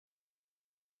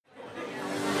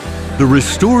The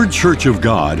Restored Church of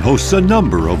God hosts a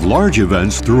number of large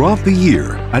events throughout the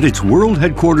year at its World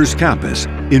Headquarters campus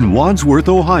in Wadsworth,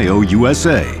 Ohio,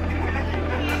 USA.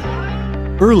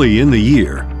 Early in the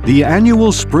year, the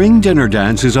annual Spring Dinner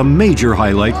Dance is a major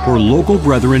highlight for local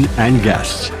brethren and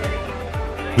guests.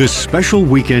 This special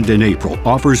weekend in April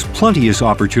offers plenteous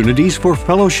opportunities for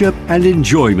fellowship and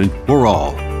enjoyment for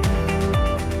all.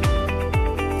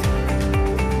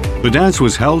 The dance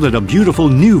was held at a beautiful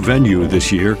new venue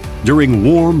this year during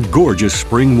warm, gorgeous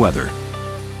spring weather.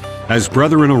 As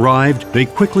brethren arrived, they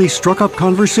quickly struck up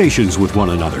conversations with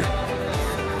one another.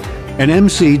 An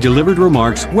MC delivered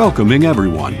remarks welcoming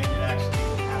everyone.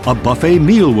 A buffet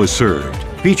meal was served,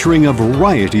 featuring a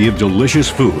variety of delicious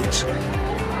foods.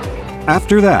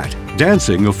 After that,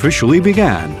 dancing officially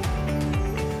began.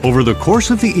 Over the course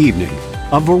of the evening,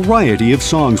 a variety of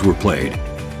songs were played,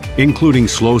 including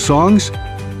slow songs,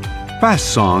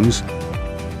 fast songs,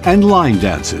 and line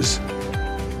dances.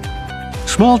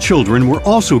 Small children were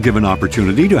also given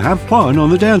opportunity to have fun on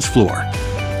the dance floor.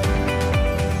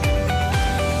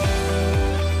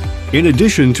 In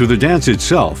addition to the dance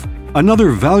itself,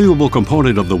 another valuable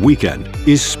component of the weekend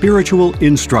is spiritual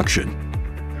instruction.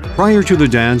 Prior to the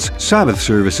dance, Sabbath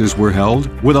services were held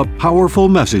with a powerful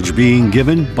message being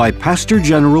given by Pastor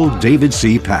General David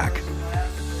C. Pack.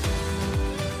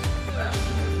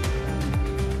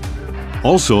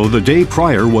 Also, the day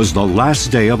prior was the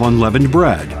last day of unleavened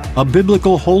bread, a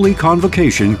biblical holy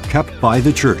convocation kept by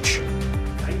the church.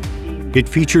 It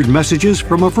featured messages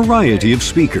from a variety of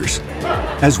speakers,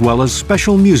 as well as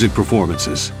special music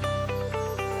performances.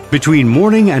 Between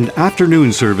morning and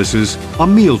afternoon services, a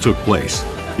meal took place,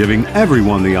 giving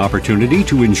everyone the opportunity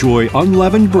to enjoy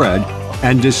unleavened bread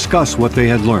and discuss what they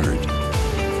had learned.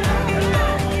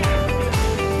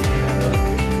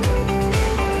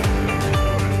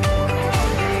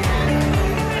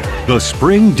 The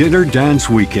Spring Dinner Dance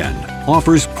Weekend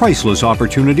offers priceless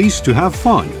opportunities to have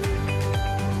fun,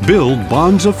 build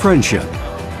bonds of friendship,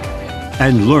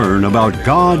 and learn about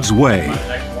God's way.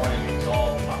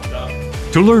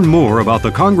 To learn more about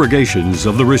the congregations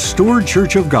of the Restored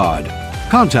Church of God,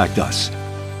 contact us